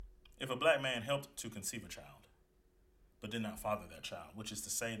If a black man helped to conceive a child, but did not father that child, which is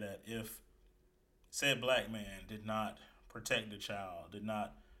to say that if said black man did not protect the child, did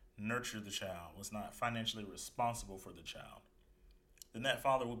not nurture the child, was not financially responsible for the child, then that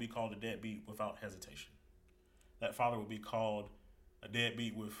father would be called a deadbeat without hesitation. That father would be called a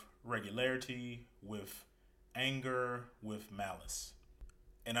deadbeat with regularity, with anger, with malice.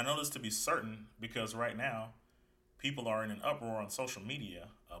 And I know this to be certain because right now, people are in an uproar on social media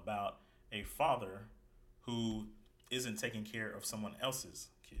about a father who isn't taking care of someone else's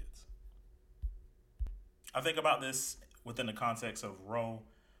kids. I think about this within the context of Roe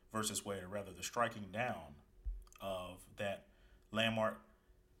versus Wade, or rather the striking down of that landmark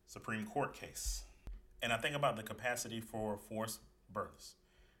Supreme Court case. And I think about the capacity for forced births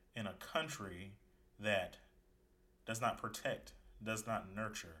in a country that does not protect, does not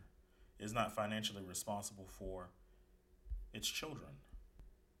nurture, is not financially responsible for its children.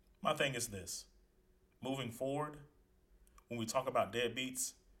 My thing is this: moving forward, when we talk about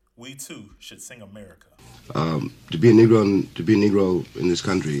deadbeats, we too should sing America. To be a Negro in this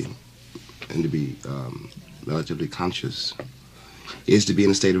country, and to be relatively conscious, is to be in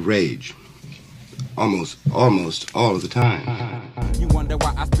a state of rage, almost all of the time. You wonder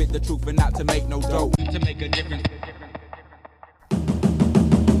why I spit the truth and not to make no dope. To make a difference.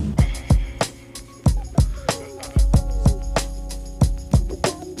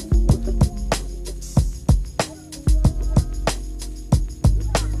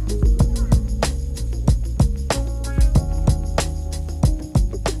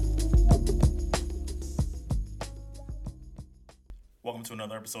 Welcome to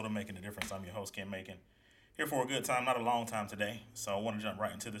another episode of Making a Difference. I'm your host, Ken Macon. Here for a good time, not a long time today. So I want to jump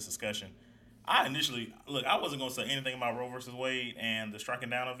right into this discussion. I wasn't going to say anything about Roe versus Wade and the striking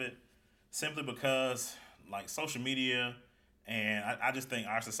down of it simply because, like, social media and I just think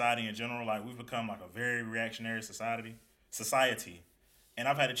our society in general, like, we've become like a very reactionary society. And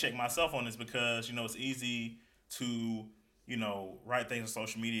I've had to check myself on this because, it's easy to, write things on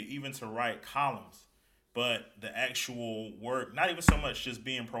social media, even to write columns. But the actual work, not even so much just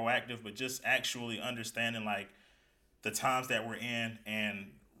being proactive, but just actually understanding like the times that we're in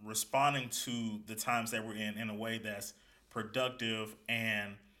and responding to the times that we're in a way that's productive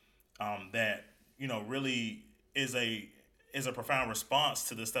and that really is a profound response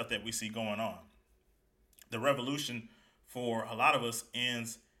to the stuff that we see going on. The revolution for a lot of us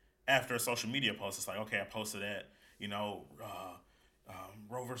ends after a social media post. It's like, okay, I posted that,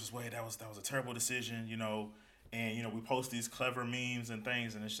 Roe versus Wade, that was a terrible decision, and we post these clever memes and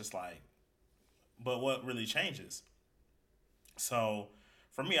things, and it's just like, but what really changes? So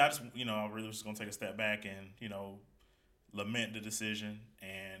for me, I really was just gonna take a step back and lament the decision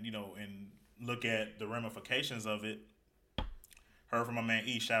and and look at the ramifications of it. Heard from my man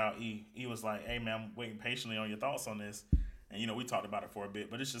E, shout out E. He was like, "Hey man, I'm waiting patiently on your thoughts on this," and we talked about it for a bit,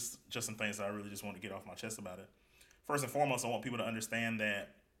 but it's just some things that I really just want to get off my chest about it. First and foremost, I want people to understand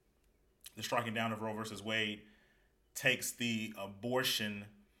that the striking down of Roe versus Wade takes the abortion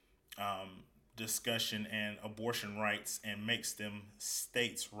discussion and abortion rights and makes them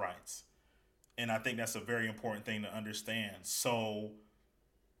states' rights. And I think that's a very important thing to understand. So,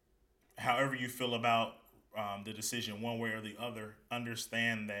 however you feel about the decision, one way or the other,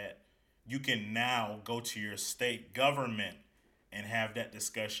 understand that you can now go to your state government and have that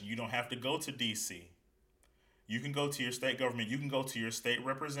discussion. You don't have to go to D.C. You can go to your state government. You can go to your state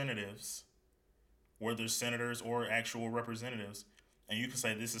representatives, whether senators or actual representatives, and you can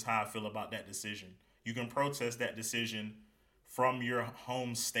say, this is how I feel about that decision. You can protest that decision from your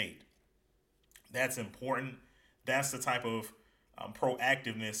home state. That's important. That's the type of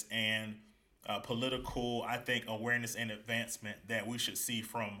proactiveness and political, I think, awareness and advancement that we should see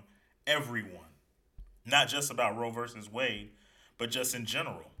from everyone. Not just about Roe versus Wade, but just in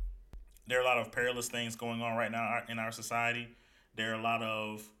general. There are a lot of perilous things going on right now in our society. There are a lot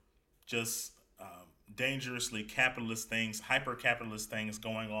of just dangerously capitalist things, hyper-capitalist things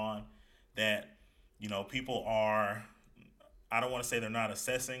going on that, people are, I don't want to say they're not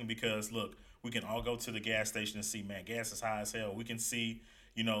assessing because, look, we can all go to the gas station and see, man, gas is high as hell. We can see,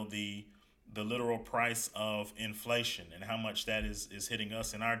 the literal price of inflation and how much that is hitting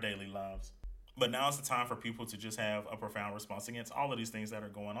us in our daily lives. But now is the time for people to just have a profound response against all of these things that are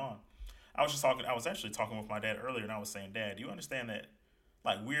going on. I was actually talking with my dad earlier, and I was saying, Dad, do you understand that,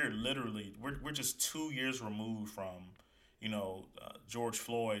 like, we're just 2 years removed from, George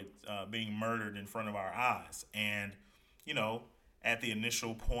Floyd being murdered in front of our eyes, and, at the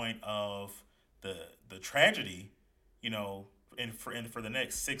initial point of the tragedy, and for the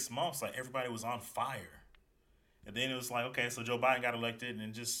next 6 months, like, everybody was on fire, and then it was like, okay, so Joe Biden got elected,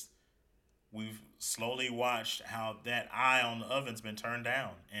 and just we've slowly watched how that eye on the oven's been turned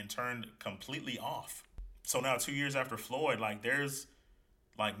down and turned completely off. So now 2 years after Floyd, like there's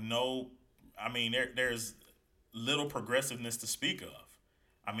like no, I mean there's little progressiveness to speak of.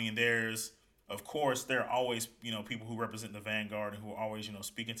 I mean there's, of course, there are always, people who represent the vanguard and who are always,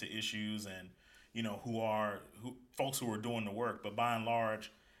 speaking to issues and, who folks who are doing the work. But by and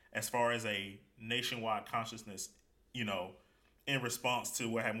large, as far as a nationwide consciousness, you know, in response to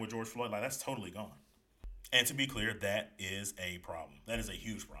what happened with George Floyd, like that's totally gone. And to be clear, that is a problem. That is a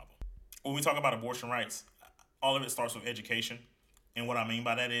huge problem. When we talk about abortion rights, all of it starts with education. And what I mean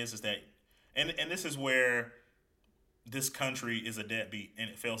by that is that, and this is where this country is a deadbeat and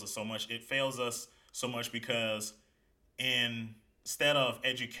it fails us so much. It fails us so much because instead of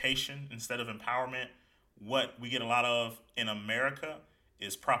education, instead of empowerment, what we get a lot of in America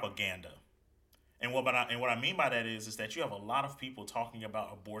is propaganda. And what I mean by that is that you have a lot of people talking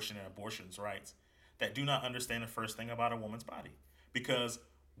about abortion and abortion's rights that do not understand the first thing about a woman's body, because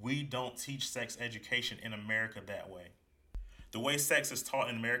we don't teach sex education in America that way. The way sex is taught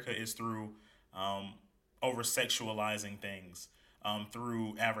in America is through over sexualizing things,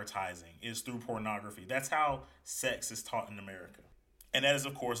 through advertising, is through pornography. That's how sex is taught in America. And that is,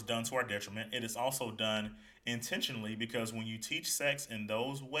 of course, done to our detriment. It is also done intentionally because when you teach sex in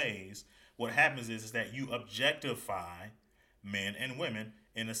those ways, what happens is that you objectify men and women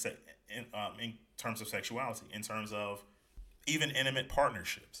in terms of sexuality, in terms of even intimate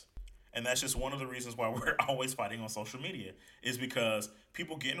partnerships. And that's just one of the reasons why we're always fighting on social media, is because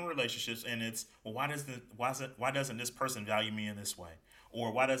people get in relationships and it's, well, why doesn't this person value me in this way?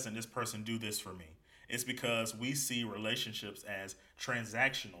 Or why doesn't this person do this for me? It's because we see relationships as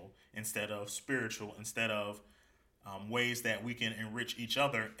transactional instead of spiritual, instead of ways that we can enrich each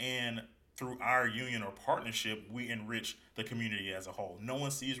other, and through our union or partnership, we enrich the community as a whole. No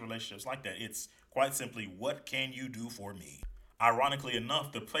one sees relationships like that. It's quite simply, what can you do for me? Ironically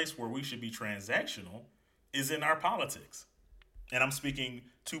enough, the place where we should be transactional is in our politics. And I'm speaking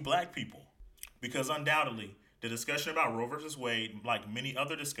to black people, because undoubtedly the discussion about Roe versus Wade, like many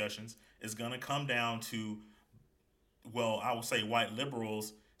other discussions, is going to come down to, well, I will say white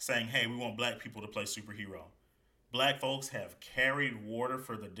liberals saying, hey, we want black people to play superhero. Black folks have carried water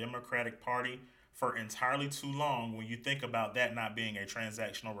for the Democratic Party for entirely too long when you think about that not being a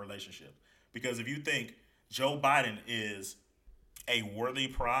transactional relationship. Because if you think Joe Biden is a worthy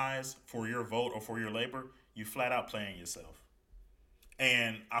prize for your vote or for your labor, you flat out playing yourself.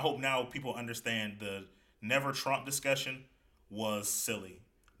 And I hope now people understand the never Trump discussion was silly.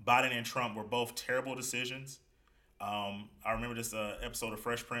 Biden and Trump were both terrible decisions. I remember this episode of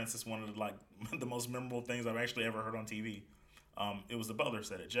Fresh Prince. It's one of the most memorable things I've actually ever heard on TV. It was the butler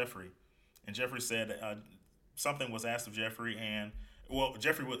said it, Jeffrey, and Jeffrey said something was asked of Jeffrey, and they wanted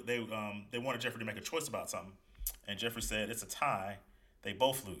Jeffrey to make a choice about something, and Jeffrey said it's a tie, they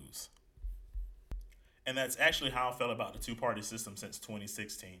both lose. And that's actually how I felt about the two-party system since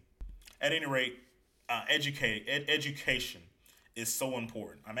 2016. At any rate, education is so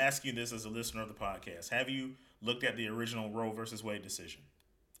important. I'm asking you this as a listener of the podcast. Have you looked at the original Roe versus Wade decision?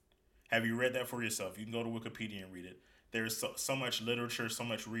 Have you read that for yourself? You can go to Wikipedia and read it. There's so much literature, so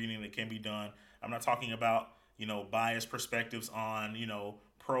much reading that can be done. I'm not talking about, biased perspectives on,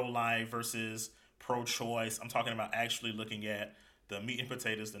 pro-life versus pro-choice. I'm talking about actually looking at the meat and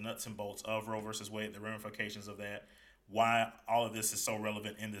potatoes, the nuts and bolts of Roe versus Wade, the ramifications of that, why all of this is so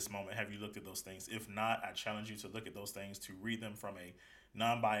relevant in this moment. Have you looked at those things? If not, I challenge you to look at those things, to read them from a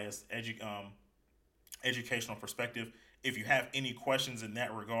non-biased educational perspective. If you have any questions in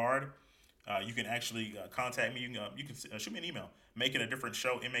that regard, you can actually contact me. You can shoot me an email. Make It a Difference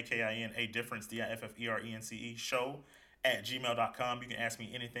Show, MAKIN, a difference, DIFFERENCE, show @gmail.com. You can ask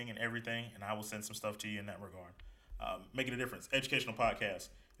me anything and everything, and I will send some stuff to you in that regard. Make It a Difference, educational podcast,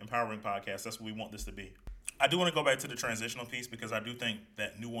 empowering podcast. That's what we want this to be. I do want to go back to the transitional piece because I do think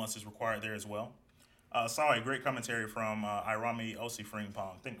that nuance is required there as well. Saw a great commentary from Irami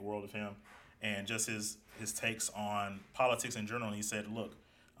Osifringpong. Think the world of him, and just his takes on politics in general. And he said, look,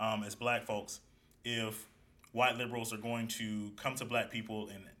 as black folks, if white liberals are going to come to black people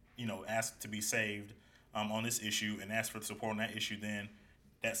and ask to be saved on this issue and ask for support on that issue, then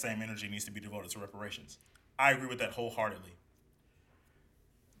that same energy needs to be devoted to reparations. I agree with that wholeheartedly.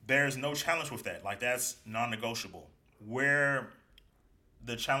 There's no challenge with that. Like, that's non-negotiable. Where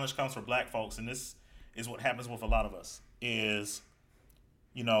the challenge comes for black folks, and this is what happens with a lot of us, is,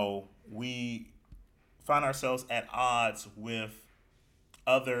 we find ourselves at odds with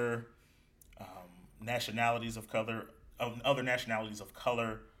other nationalities of color,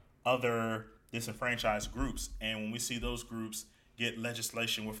 other disenfranchised groups. And when we see those groups get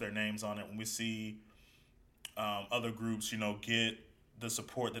legislation with their names on it, when we see other groups, get the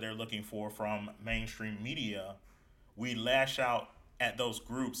support that they're looking for from mainstream media, we lash out at those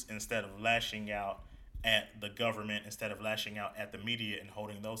groups instead of lashing out at the government, instead of lashing out at the media and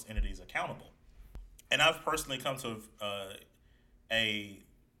holding those entities accountable. And I've personally come to a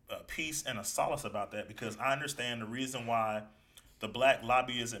peace and a solace about that, because I understand the reason why the black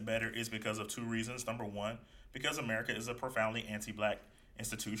lobby isn't better is because of two reasons. Number one, because America is a profoundly anti-black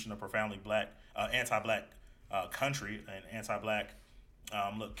institution, a profoundly anti-black country, an anti-black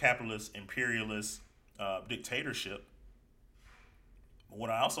capitalist, imperialist dictatorship. But what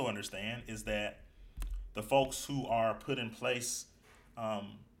I also understand is that the folks who are put in place,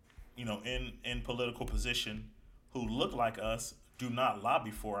 in political position, who look like us, do not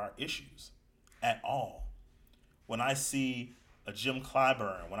lobby for our issues at all. When I see a Jim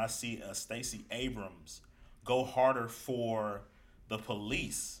Clyburn, when I see a Stacey Abrams go harder for the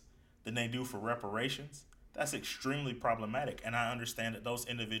police than they do for reparations, that's extremely problematic. And I understand that those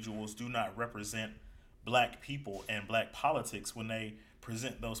individuals do not represent black people and black politics when they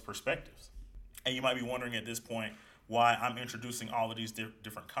present those perspectives. And you might be wondering at this point why I'm introducing all of these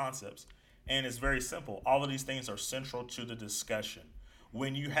different concepts. And it's very simple. All of these things are central to the discussion.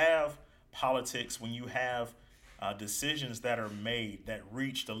 When you have politics, when you have decisions that are made that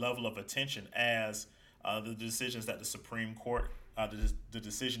reach the level of attention as the decisions that the Supreme Court, the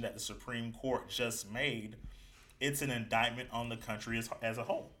decision that the Supreme Court just made, it's an indictment on the country as a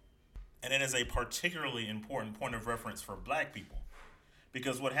whole. And it is a particularly important point of reference for black people,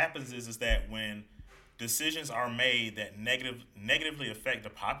 because what happens is that when decisions are made that negatively affect the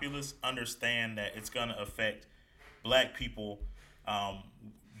populace, understand that it's going to affect black people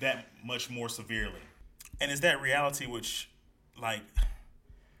that much more severely. And it's that reality which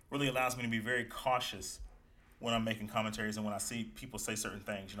really allows me to be very cautious when I'm making commentaries and when I see people say certain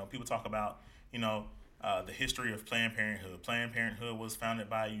things. People talk about, the history of Planned Parenthood. Planned Parenthood was founded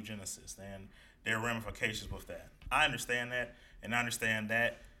by eugenicists, and there are ramifications with that. I understand that, and I understand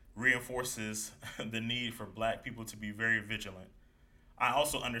that reinforces the need for black people to be very vigilant. I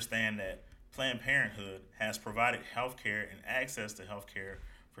also understand that Planned Parenthood has provided health care and access to health care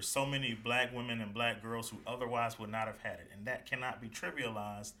for so many black women and black girls who otherwise would not have had it. And that cannot be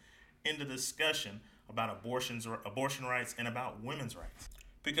trivialized in the discussion about abortion rights and about women's rights.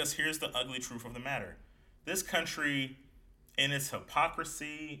 Because here's the ugly truth of the matter. This country, in its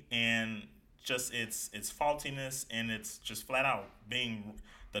hypocrisy and just its faultiness and its just flat out being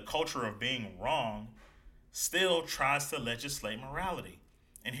the culture of being wrong, still tries to legislate morality.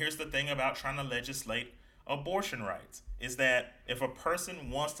 And here's the thing about trying to legislate abortion rights, is that if a person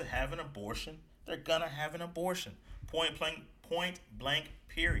wants to have an abortion, they're gonna have an abortion. Point blank,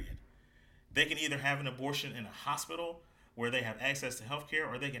 period. They can either have an abortion in a hospital where they have access to health care,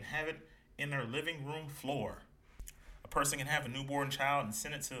 or they can have it in their living room floor. A person can have a newborn child and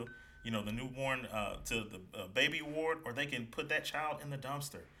send it to the newborn to the baby ward, or they can put that child in the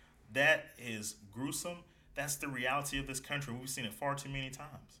dumpster. That is gruesome. That's the reality of this country. We've seen it far too many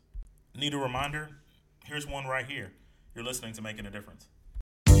times. Need a reminder? Here's one right here. You're listening to Making a Difference.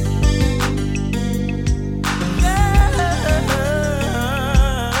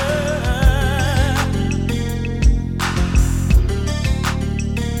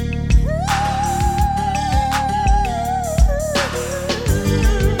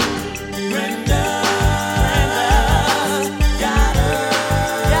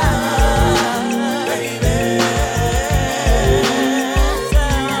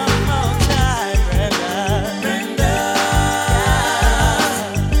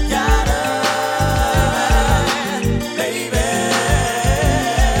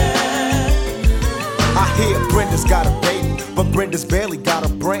 Brenda's barely got a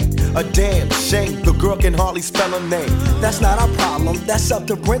brain. A damn shame, the girl can hardly spell her name. That's not our problem, that's up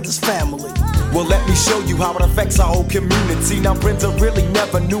to Brenda's family. Well, let me show you how it affects our whole community. Now, Brenda really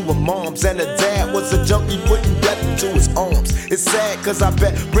never knew her moms, and her dad was a junkie putting death into his arms. It's sad, cause I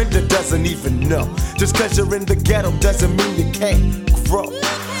bet Brenda doesn't even know. Just cause you're in the ghetto doesn't mean you can't grow.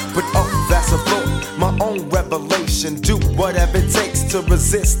 But that's a thought, my own revelation. Do whatever it takes to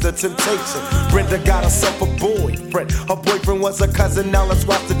resist the temptation. Brenda got herself a boyfriend. Her boyfriend was a cousin, now let's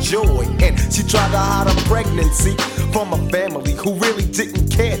watch the joy. And she tried to hide her pregnancy from a family who really didn't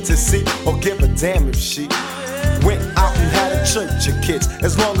care to see or give a damn if she went out and had a church of kids.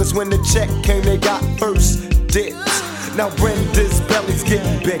 As long as when the check came, they got first dibs. Now Brenda's belly's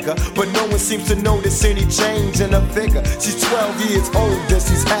getting bigger, but no one seems to notice any change in her figure. She's 12 years old and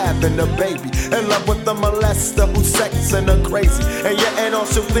she's having a baby, in love with the molester who's sexing her crazy. And your aunt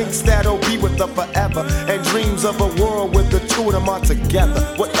also thinks that he'll be with her forever, and dreams of a world where the two of them are together.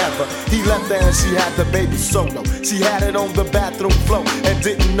 Whatever, he left her and she had the baby solo. She had it on the bathroom floor and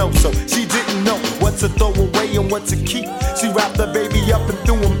didn't know, so she didn't know what to throw away and what to keep. She wrapped the baby up and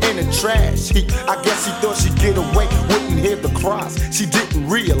threw him in the trash heap. I guess she thought she'd get away, wouldn't hear the cries. She didn't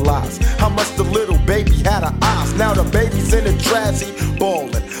realize how much the little baby had her eyes. Now the baby's in the trash heap,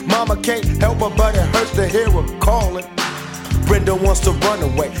 bawling. Mama can't help her, but it hurts to hear her calling. Brenda wants to run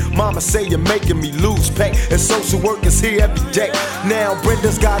away. Mama say you're making me lose pay, and social work is here every day. Now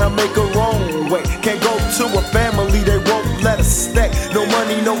Brenda's gotta make her own way. Can't go to a family, they won't let her stay. No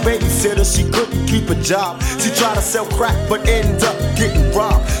money, no babysitter, she couldn't keep a job. She tried to sell crack, but ended up getting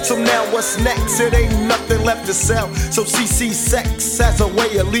robbed. So now what's next? It ain't nothing left to sell. So she sees sex as a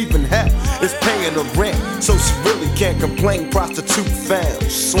way of leaving hell. It's paying the rent, so she really can't complain. Prostitute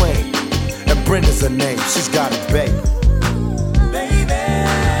found, slang, and Brenda's her name. She's got a baby.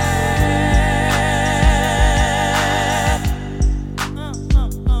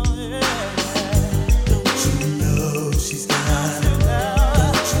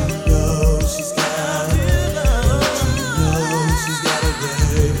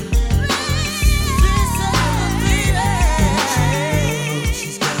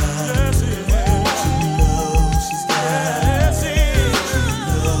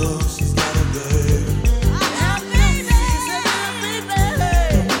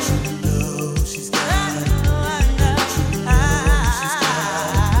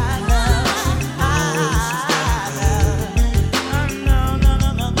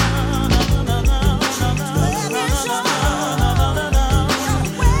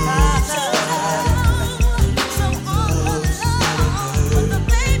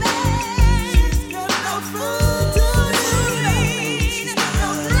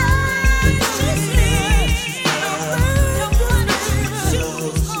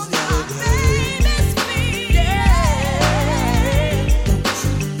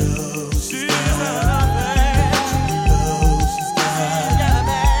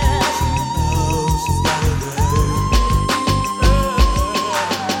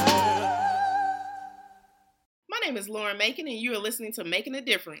 Macon, and you are listening to Making a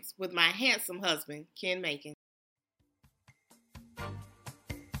Difference with my handsome husband, Ken Macon.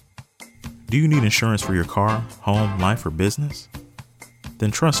 Do you need insurance for your car, home, life, or business?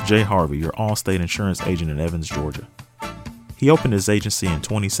 Then trust Jay Harvey, your Allstate insurance agent in Evans, Georgia. He opened his agency in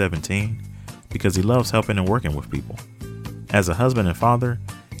 2017 because he loves helping and working with people. As a husband and father,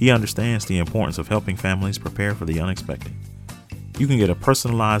 he understands the importance of helping families prepare for the unexpected. You can get a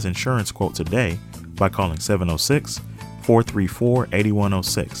personalized insurance quote today by calling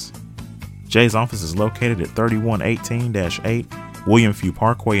 706-434-8106. Jay's office is located at 3118-8 William Few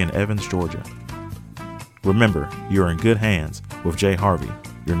Parkway in Evans, Georgia. Remember, you're in good hands with Jay Harvey,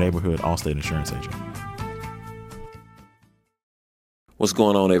 your neighborhood Allstate insurance agent. What's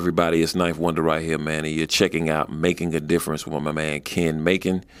going on, everybody? It's Ninth Wonder right here, man, and you're checking out Making a Difference with my man Ken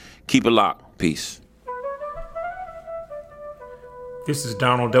Macon. Keep it locked. Peace. This is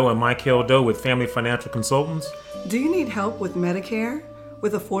Donald Doe and Michael Doe with Family Financial Consultants. Do you need help with Medicare,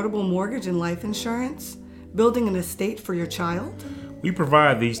 with affordable mortgage and life insurance, building an estate for your child? We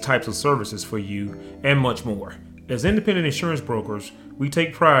provide these types of services for you and much more. As independent insurance brokers, we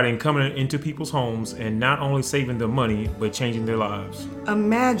take pride in coming into people's homes and not only saving them money, but changing their lives.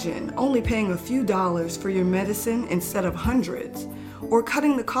 Imagine only paying a few dollars for your medicine instead of hundreds, or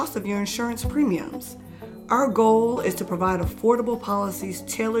cutting the cost of your insurance premiums. Our goal is to provide affordable policies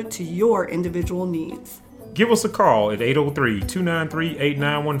tailored to your individual needs. Give us a call at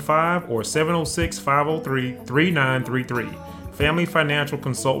 803-293-8915 or 706-503-3933. Family Financial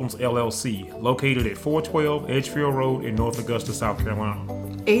Consultants, LLC, located at 412 Edgefield Road in North Augusta, South Carolina.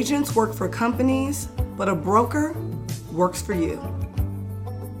 Agents work for companies, but a broker works for you.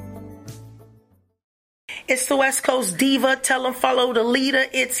 It's the West Coast Diva. Tell them follow the leader.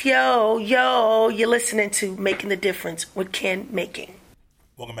 It's yo. You're listening to Making the Difference with Ken Macon.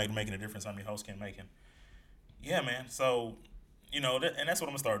 Welcome back to Making a Difference. I'm your host, Ken Macon. Yeah, man. So, and that's what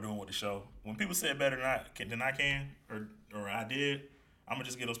I'm going to start doing with the show. When people say it better than I can, or I did, I'm going to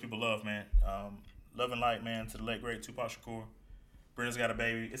just give those people love, man. Love and light, man, to the late, great Tupac Shakur. Brenda's got a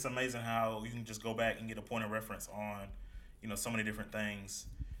baby. It's amazing how you can just go back and get a point of reference on, so many different things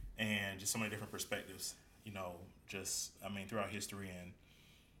and just so many different perspectives. Throughout history. And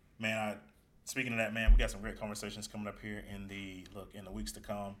man, speaking of that, man, we got some great conversations coming up here in the weeks to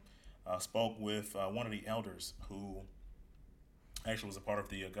come. Spoke with one of the elders who actually was a part of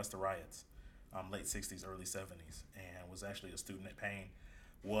the Augusta riots, late 60s, early 70s, and was actually a student at Payne,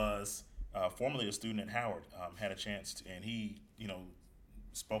 was formerly a student at Howard, had a chance to, and he,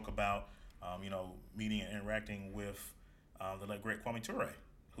 spoke about, meeting and interacting with the late great Kwame Ture,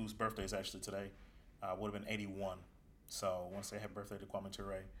 whose birthday is actually today, would have been 81. So I want to say happy birthday to Kwame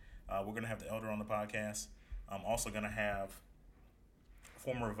Ture. We're going to have the Elder on the podcast. I'm also going to have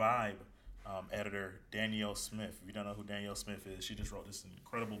former Vibe editor Danielle Smith. If you don't know who Danielle Smith is, she just wrote this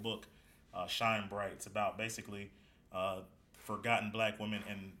incredible book, Shine Bright. It's about basically forgotten black women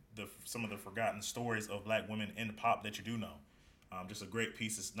and some of the forgotten stories of black women in pop that you do know. Just a great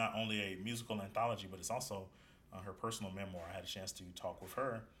piece. It's not only a musical anthology, but it's also her personal memoir. I had a chance to talk with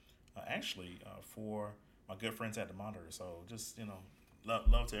her, for my good friends at the Monitor. So just,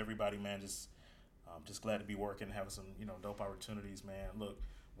 love to everybody, man. Just glad to be working, having some, dope opportunities, man. Look,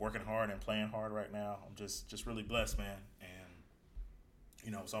 working hard and playing hard right now. I'm just really blessed, man. And,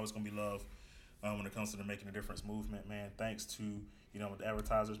 it's always going to be love when it comes to the Making a Difference movement, man. Thanks to, the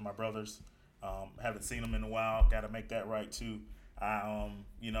advertisers, my brothers. Haven't seen them in a while. Got to make that right, too.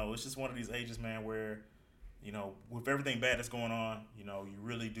 It's just one of these ages, man, where, with everything bad that's going on, you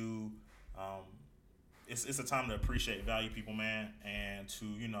really do, it's a time to appreciate, value people, man, and to,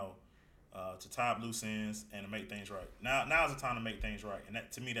 to tie up loose ends and to make things right. Now is the time to make things right. And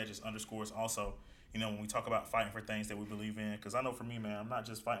that, to me, that just underscores also, when we talk about fighting for things that we believe in, because I know for me, man, I'm not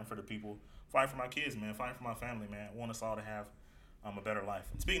just fighting for the people, fighting for my kids, man, fighting for my family, man. I want us all to have a better life.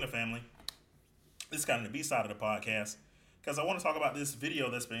 And speaking of family, this is kind of the B-side of the podcast, because I want to talk about this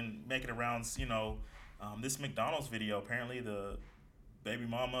video that's been making around, this McDonald's video. Apparently the baby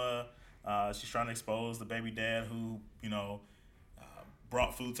mama, she's trying to expose the baby dad who,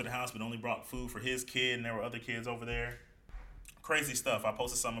 brought food to the house, but only brought food for his kid, and there were other kids over there. Crazy stuff. I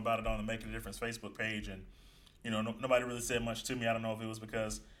posted something about it on the Making a Difference Facebook page, and, nobody really said much to me. I don't know if it was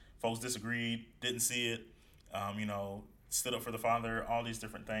because folks disagreed, didn't see it, stood up for the father, all these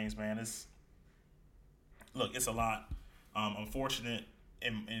different things, man. It's a lot. I'm fortunate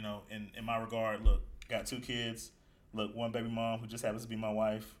in my regard. Look, got 2 kids. Look, one baby mom who just happens to be my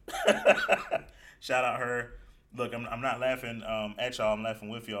wife. Shout out her. Look, I'm not laughing at y'all. I'm laughing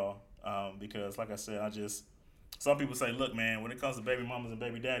with y'all because, like I said, some people say, look, man, when it comes to baby mamas and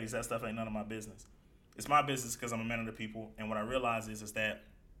baby daddies, that stuff ain't none of my business. It's my business because I'm a man of the people. And what I realize is that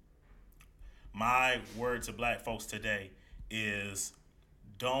my word to black folks today is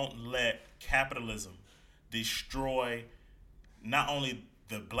don't let capitalism destroy not only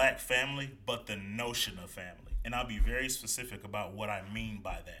the black family, but the notion of family. And I'll be very specific about what I mean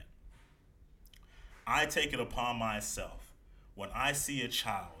by that. I take it upon myself when I see a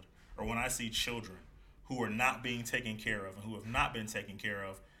child or when I see children who are not being taken care of and who have not been taken care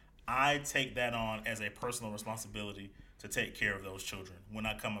of, I take that on as a personal responsibility to take care of those children when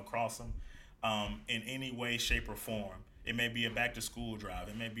I come across them in any way, shape, or form. It may be a back to school drive.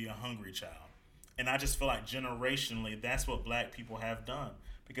 It may be a hungry child. And I just feel like generationally, that's what black people have done.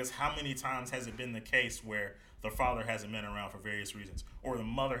 Because how many times has it been the case where the father hasn't been around for various reasons or the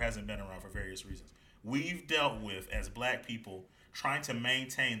mother hasn't been around for various reasons? We've dealt with, as black people, trying to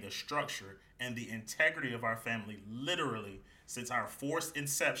maintain the structure and the integrity of our family literally since our forced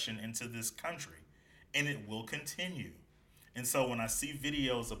inception into this country. And it will continue. And so when I see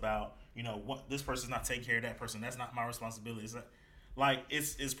videos about, what this person's not taking care of that person, that's not my responsibility.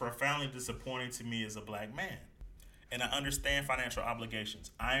 It's profoundly disappointing to me as a black man. And I understand financial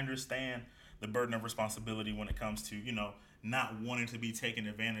obligations. I understand the burden of responsibility when it comes to, not wanting to be taken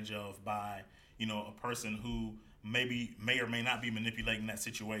advantage of by, a person who may or may not be manipulating that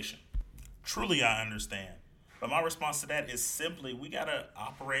situation. Truly, I understand. But my response to that is simply, we got to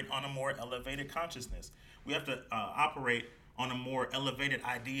operate on a more elevated consciousness. We have to operate on a more elevated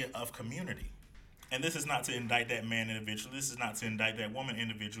idea of community. And this is not to indict that man individually. This is not to indict that woman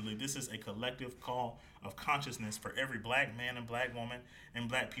individually. This is a collective call of consciousness for every black man and black woman and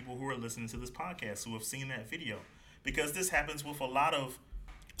black people who are listening to this podcast who have seen that video. Because this happens with a lot of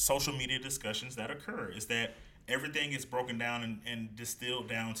social media discussions that occur, is that everything is broken down and distilled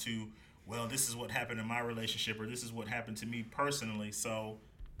down to, well, this is what happened in my relationship, or this is what happened to me personally. So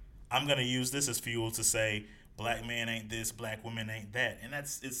I'm going to use this as fuel to say, black man ain't this, black woman ain't that. And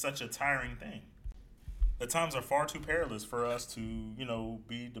it's such a tiring thing. The times are far too perilous for us to,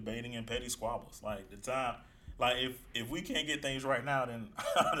 be debating in petty squabbles. If we can't get things right now, then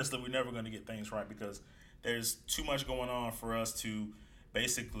honestly, we're never going to get things right because there's too much going on for us to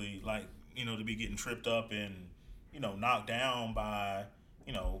basically, to be getting tripped up and, knocked down by,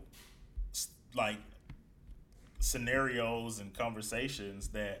 scenarios and conversations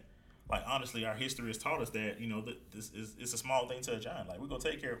that, Like, honestly, our history has taught us that, it's a small thing to a giant. Like, we're gonna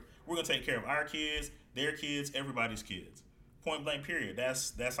take care of our kids, their kids, everybody's kids. Point blank, period.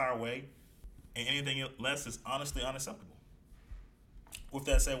 That's our way. And anything less is honestly unacceptable. With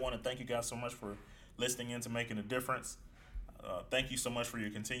that said, I want to thank you guys so much for listening in to Making a Difference. Thank you so much for your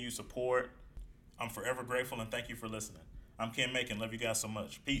continued support. I'm forever grateful, and thank you for listening. I'm Ken Macon. Love you guys so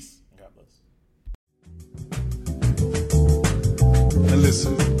much. Peace. And God bless. And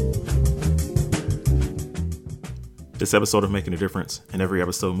listen. This episode of Making a Difference and every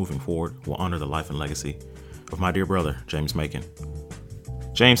episode moving forward will honor the life and legacy of my dear brother, James Macon.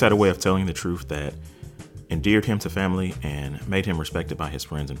 James had a way of telling the truth that endeared him to family and made him respected by his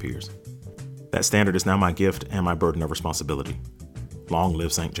friends and peers. That standard is now my gift and my burden of responsibility. Long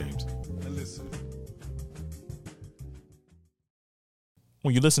live St. James.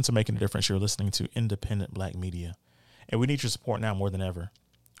 When you listen to Making a Difference, you're listening to independent Black media, and we need your support now more than ever.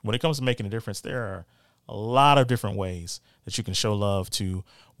 When it comes to making a difference, there are a lot of different ways that you can show love to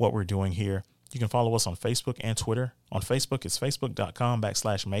what we're doing here. You can follow us on Facebook and Twitter. On Facebook, it's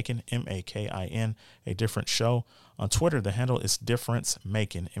facebook.com/Macon, MAKIN, a different show. On Twitter, the handle is Difference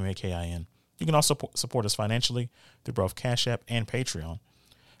Macon, MAKIN. You can also support us financially through both Cash App and Patreon.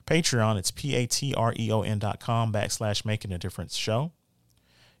 Patreon, it's patreon.com/Making a Difference show.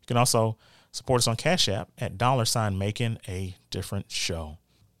 You can also support us on Cash App at $Making a Different show.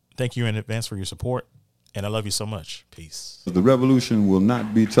 Thank you in advance for your support, and I love you so much. Peace. The revolution will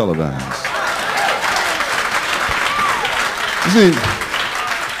not be televised. You see,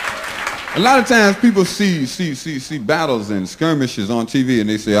 a lot of times people see battles and skirmishes on TV and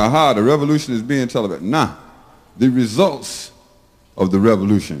they say, aha, the revolution is being televised. Nah, the results of the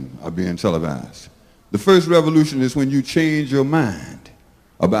revolution are being televised. The first revolution is when you change your mind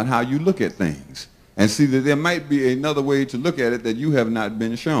about how you look at things and see that there might be another way to look at it that you have not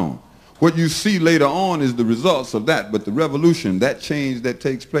been shown. What you see later on is the results of that, but the revolution, that change that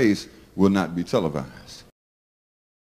takes place, will not be televised.